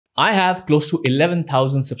I have close to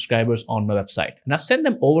 11,000 subscribers on my website, and I've sent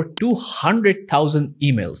them over 200,000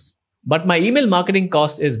 emails. But my email marketing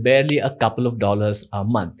cost is barely a couple of dollars a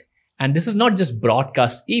month. And this is not just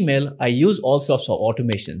broadcast email. I use all sorts of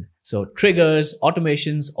automation. So triggers,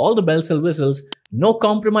 automations, all the bells and whistles, no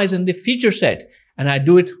compromise in the feature set. And I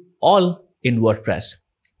do it all in WordPress.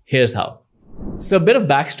 Here's how. So a bit of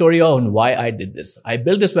backstory on why I did this. I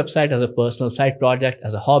built this website as a personal side project,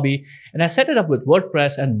 as a hobby, and I set it up with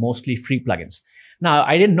WordPress and mostly free plugins. Now,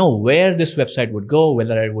 I didn't know where this website would go,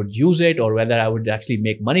 whether I would use it or whether I would actually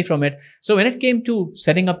make money from it. So when it came to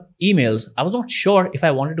setting up emails, I was not sure if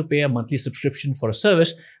I wanted to pay a monthly subscription for a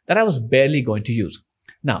service that I was barely going to use.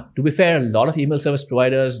 Now, to be fair, a lot of email service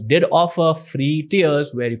providers did offer free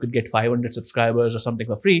tiers where you could get 500 subscribers or something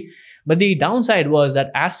for free. But the downside was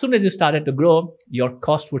that as soon as you started to grow, your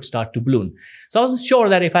cost would start to balloon. So I wasn't sure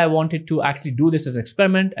that if I wanted to actually do this as an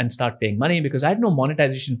experiment and start paying money, because I had no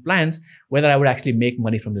monetization plans, whether I would actually make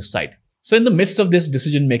money from this site. So in the midst of this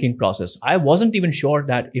decision-making process, I wasn't even sure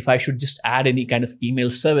that if I should just add any kind of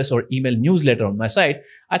email service or email newsletter on my site.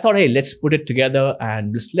 I thought, hey, let's put it together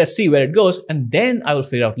and let's see where it goes. And then I will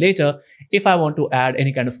figure out later if I want to add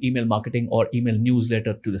any kind of email marketing or email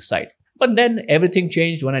newsletter to the site. But then everything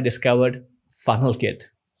changed when I discovered FunnelKit.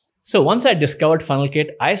 So once I discovered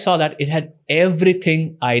FunnelKit, I saw that it had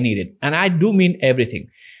everything I needed. And I do mean everything.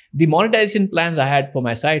 The monetization plans I had for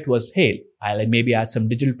my site was, hey, I'll maybe add some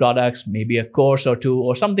digital products, maybe a course or two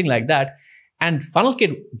or something like that. And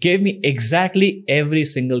FunnelKit gave me exactly every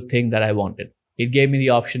single thing that I wanted. It gave me the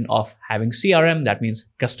option of having CRM, that means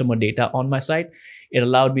customer data on my site. It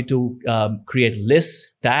allowed me to create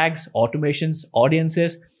lists, tags, automations,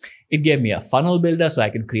 audiences. It gave me a funnel builder so I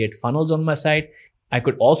can create funnels on my site. I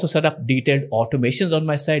could also set up detailed automations on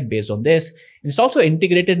my site based on this. And it's also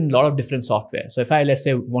integrated in a lot of different software. So if I, let's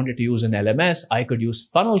say, wanted to use an LMS, I could use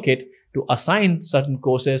FunnelKit to assign certain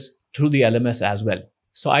courses through the LMS as well.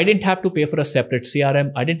 So I didn't have to pay for a separate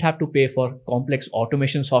CRM. I didn't have to pay for complex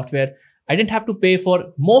automation software. I didn't have to pay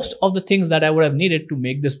for most of the things that I would have needed to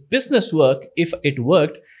make this business work if it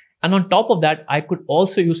worked. And on top of that, I could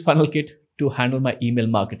also use FunnelKit to handle my email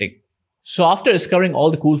marketing. So after discovering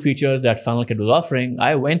all the cool features that FunnelKit was offering,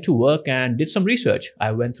 I went to work and did some research.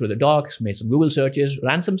 I went through the docs, made some Google searches,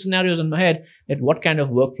 ran some scenarios in my head that what kind of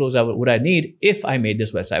workflows would I need if I made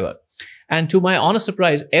this website work. And to my honest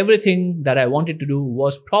surprise, everything that I wanted to do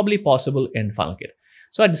was probably possible in FunnelKit.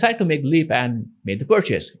 So I decided to make the leap and made the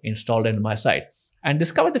purchase, installed it on my site, and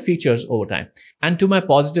discovered the features over time. And to my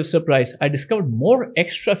positive surprise, I discovered more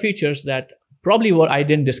extra features that probably what I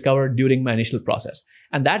didn't discover during my initial process.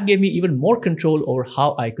 And that gave me even more control over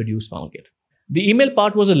how I could use FunnelKit. The email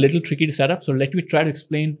part was a little tricky to set up, so let me try to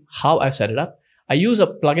explain how I've set it up. I use a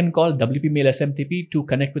plugin called WP Mail SMTP to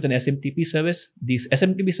connect with an SMTP service. The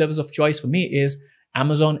SMTP service of choice for me is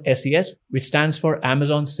Amazon SES, which stands for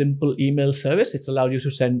Amazon Simple Email Service. It allows you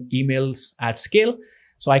to send emails at scale.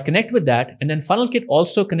 So I connect with that, and then FunnelKit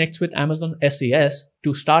also connects with Amazon SES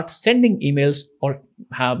to start sending emails or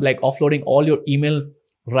have like offloading all your email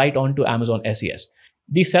right onto Amazon SES.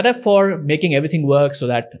 The setup for making everything work so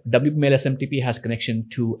that WP Mail SMTP has connection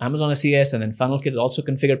to Amazon SES and then FunnelKit is also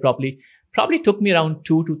configured properly probably took me around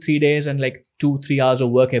 2 to 3 days and like 2-3 hours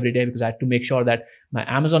of work every day, because I had to make sure that my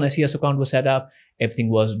Amazon SES account was set up, everything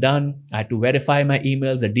was done. I had to verify my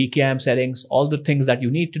emails, the DKIM settings, all the things that you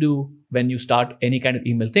need to do when you start any kind of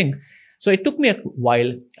email thing. So it took me a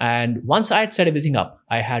while, and once I had set everything up,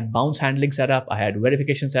 I had bounce handling set up, I had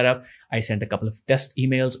verification set up, I sent a couple of test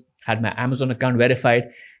emails, had my Amazon account verified.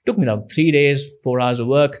 It took me around 3 days, 4 hours of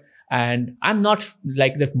work, and I'm not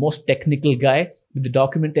like the most technical guy. The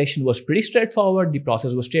documentation was pretty straightforward. The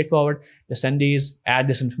process was straightforward. The send these, add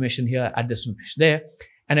this information here, add this information there,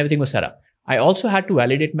 and everything was set up. I also had to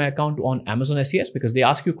validate my account on Amazon SES because they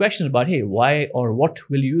ask you questions about, hey, why or what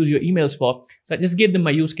will you use your emails for? So I just gave them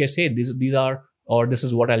my use case. Hey, these are, or this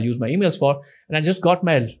is what I'll use my emails for. And I just got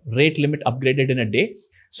my rate limit upgraded in a day.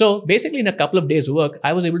 So basically in a couple of days of work,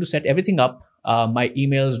 I was able to set everything up. My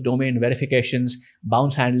emails, domain verifications,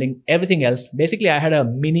 bounce handling, everything else. Basically, I had a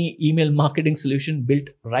mini email marketing solution built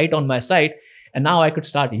right on my site. And now I could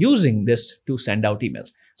start using this to send out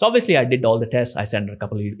emails. So obviously I did all the tests. I sent a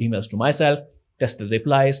couple of emails to myself, tested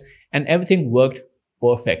replies, and everything worked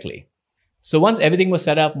perfectly. So once everything was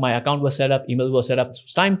set up, my account was set up, email was set up, it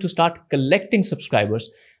was time to start collecting subscribers.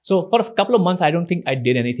 So for a couple of months, I don't think I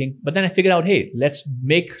did anything, but then I figured out, hey, let's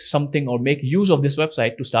make something or make use of this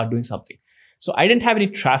website to start doing something. So I didn't have any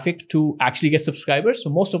traffic to actually get subscribers.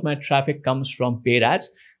 So most of my traffic comes from paid ads.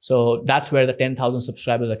 So that's where the 10,000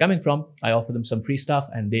 subscribers are coming from. I offer them some free stuff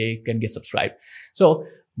and they can get subscribed. So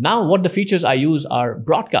Now, what the features I use are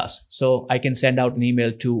broadcasts. So I can send out an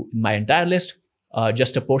email to my entire list,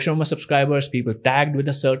 just a portion of my subscribers, people tagged with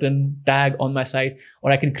a certain tag on my site,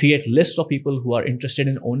 or I can create lists of people who are interested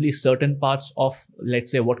in only certain parts of,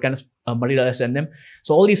 let's say, what kind of material I send them.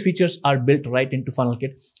 So all these features are built right into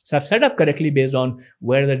FunnelKit. So I've set up correctly based on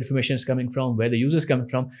where the information is coming from, where the user is coming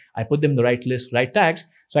from. I put them the right list, right tags.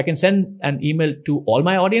 So I can send an email to all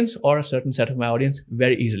my audience or a certain set of my audience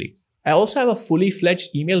very easily. I also have a fully fledged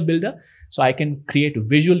email builder. So I can create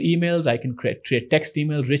visual emails. I can create text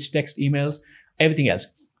emails, rich text emails, everything else.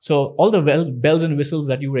 So all the bells and whistles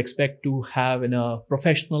that you would expect to have in a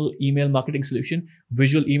professional email marketing solution,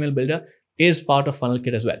 visual email builder is part of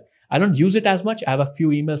FunnelKit as well. I don't use it as much. I have a few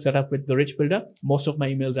emails set up with the rich builder. Most of my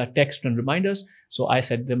emails are text and reminders, so I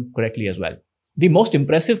set them correctly as well. The most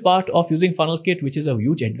impressive part of using FunnelKit, which is a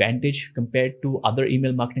huge advantage compared to other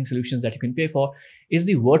email marketing solutions that you can pay for, is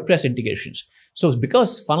the WordPress integrations. So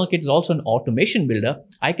because FunnelKit is also an automation builder,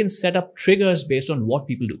 I can set up triggers based on what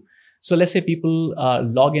people do. So let's say people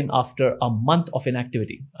log in after a month of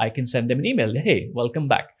inactivity. I can send them an email, hey, welcome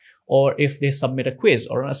back. Or if they submit a quiz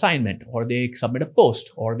or an assignment, or they submit a post,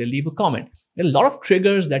 or they leave a comment. There are a lot of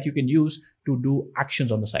triggers that you can use to do actions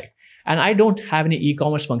on the site. And I don't have any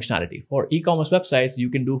e-commerce functionality. For e-commerce websites, you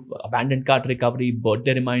can do abandoned cart recovery,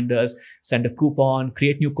 birthday reminders, send a coupon,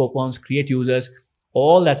 create new coupons, create users,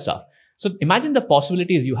 all that stuff. So imagine the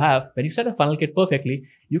possibilities you have when you set a FunnelKit perfectly.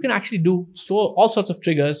 You can actually do all sorts of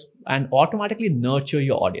triggers and automatically nurture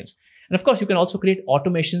your audience. And of course, you can also create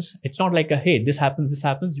automations. It's not like hey, this happens, this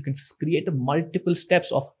happens. You can create multiple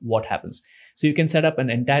steps of what happens. So you can set up an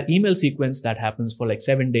entire email sequence that happens for like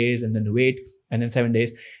 7 days and then wait and then 7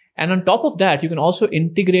 days. And on top of that, you can also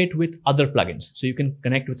integrate with other plugins. So you can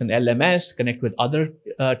connect with an LMS, connect with other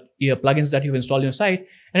plugins that you've installed on your site.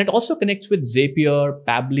 And it also connects with Zapier,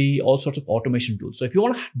 Pabbly, all sorts of automation tools. So if you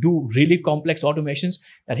want to do really complex automations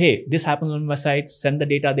that, hey, this happens on my site, send the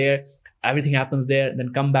data there, everything happens there,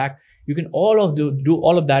 then come back. You can do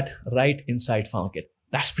all of that right inside FunnelKit.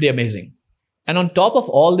 That's pretty amazing. And on top of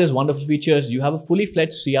all these wonderful features, you have a fully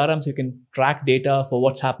fledged CRM, so you can track data for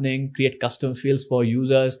what's happening, create custom fields for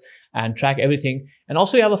users, and track everything. And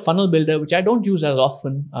also you have a funnel builder, which I don't use as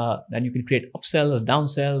often. Then you can create upsells,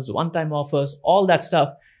 downsells, one-time offers, all that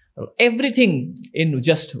stuff. Everything in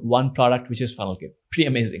just one product, which is FunnelKit. Pretty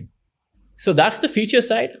amazing. So that's the feature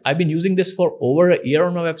side. I've been using this for over a year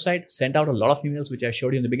on my website, sent out a lot of emails, which I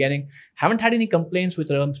showed you in the beginning. Haven't had any complaints with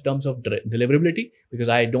terms of deliverability because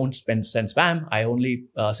I don't send spam. I only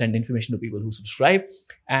send information to people who subscribe,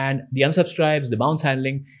 and the unsubscribes, the bounce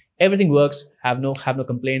handling, everything works. Have no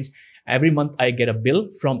complaints. Every month I get a bill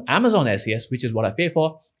from Amazon SES, which is what I pay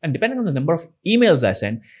for. And depending on the number of emails I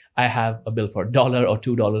send, I have a bill for $1 or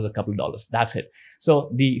 $2, a couple of dollars. That's it.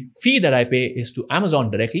 So the fee that I pay is to Amazon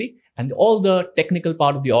directly. And all the technical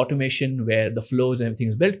part of the automation where the flows and everything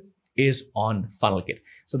is built is on FunnelKit.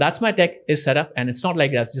 So that's my tech is set up. And it's not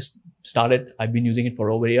like I've just started. I've been using it for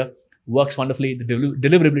over a year. Works wonderfully. The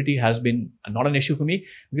deliverability has been not an issue for me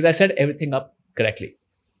because I set everything up correctly.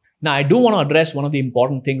 Now, I do want to address one of the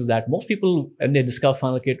important things that most people, when they discover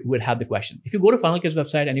FunnelKit, would have the question. If you go to FunnelKit's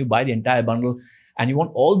website and you buy the entire bundle and you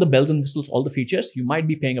want all the bells and whistles, all the features, you might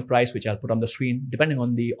be paying a price, which I'll put on the screen, depending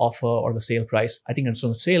on the offer or the sale price. I think it's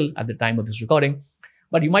on sale at the time of this recording,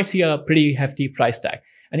 but you might see a pretty hefty price tag.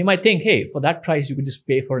 And you might think, hey, for that price, you could just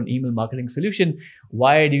pay for an email marketing solution.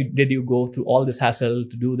 Why did you go through all this hassle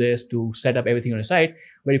to do this, to set up everything on your site,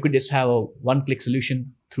 where you could just have a one-click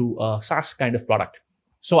solution through a SaaS kind of product?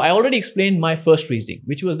 So I already explained my first reasoning,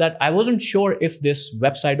 which was that I wasn't sure if this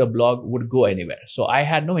website or blog would go anywhere. So I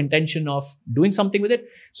had no intention of doing something with it.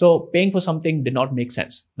 So paying for something did not make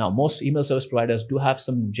sense. Now, most email service providers do have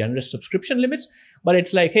some generous subscription limits, but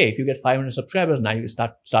it's like, hey, if you get 500 subscribers, now you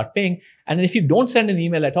start paying. And then if you don't send an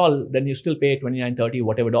email at all, then you still pay $29, $30,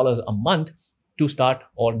 whatever dollars a month to start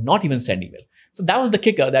or not even send email. So that was the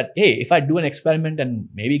kicker that, hey, if I do an experiment and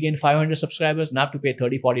maybe gain 500 subscribers, now I have to pay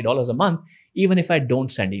 $30, $40 a month, even if I don't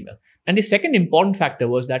send email. And the second important factor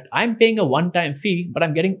was that I'm paying a one-time fee, but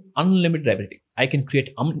I'm getting unlimited everything. I can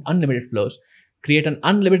create unlimited flows, create an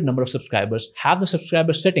unlimited number of subscribers, have the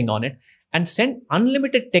subscribers sitting on it, and send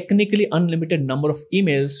technically unlimited number of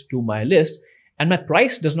emails to my list. And my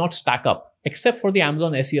price does not stack up, except for the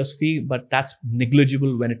Amazon SEO's fee, but that's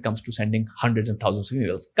negligible when it comes to sending hundreds and thousands of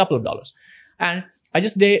emails, a couple of dollars. And I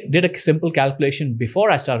just did a simple calculation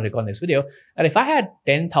before I started recording this video that if I had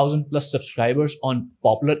 10,000 plus subscribers on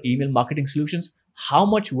popular email marketing solutions, how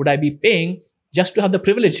much would I be paying just to have the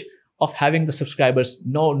privilege of having the subscribers,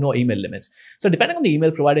 no email limits? So depending on the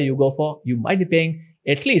email provider you go for, you might be paying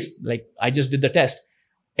at least, like I just did the test,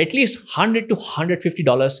 at least $100 to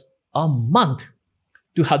 $150 a month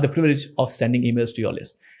to have the privilege of sending emails to your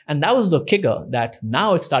list. And that was the kicker that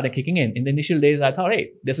now it started kicking in. In the initial days, I thought,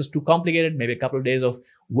 hey, this is too complicated, maybe a couple of days of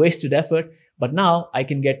wasted effort. But now I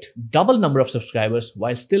can get double number of subscribers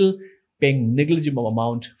while still paying negligible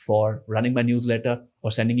amount for running my newsletter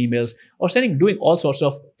or sending emails or doing all sorts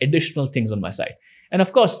of additional things on my site. And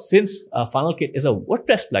of course, since FunnelKit is a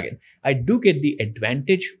WordPress plugin, I do get the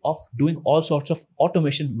advantage of doing all sorts of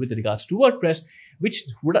automation with regards to WordPress, which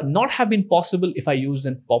would not have been possible if I used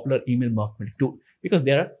a popular email marketing tool, because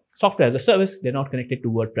they're software as a service, they're not connected to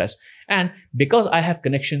WordPress. And because I have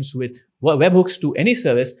connections with webhooks to any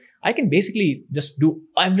service, I can basically just do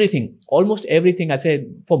everything, almost everything. I'd say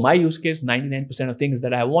for my use case, 99% of things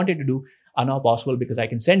that I wanted to do are now possible because I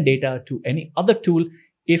can send data to any other tool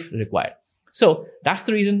if required. So that's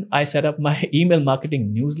the reason I set up my email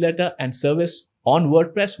marketing newsletter and service on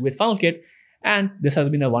WordPress with FunnelKit. And this has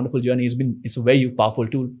been a wonderful journey. It's a very powerful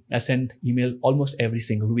tool. I send email almost every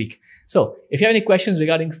single week. So if you have any questions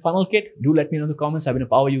regarding FunnelKit, do let me know in the comments. I've been a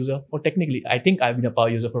power user, or technically, I think I've been a power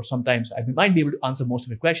user for some time. So I might be able to answer most of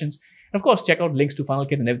your questions. And of course, check out links to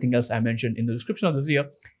FunnelKit and everything else I mentioned in the description of the video.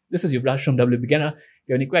 This is Yuvraj from WBeginner. If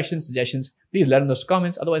you have any questions, suggestions, please let me know in those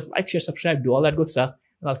comments. Otherwise, like, share, subscribe, do all that good stuff.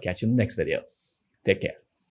 And I'll catch you in the next video. Take care.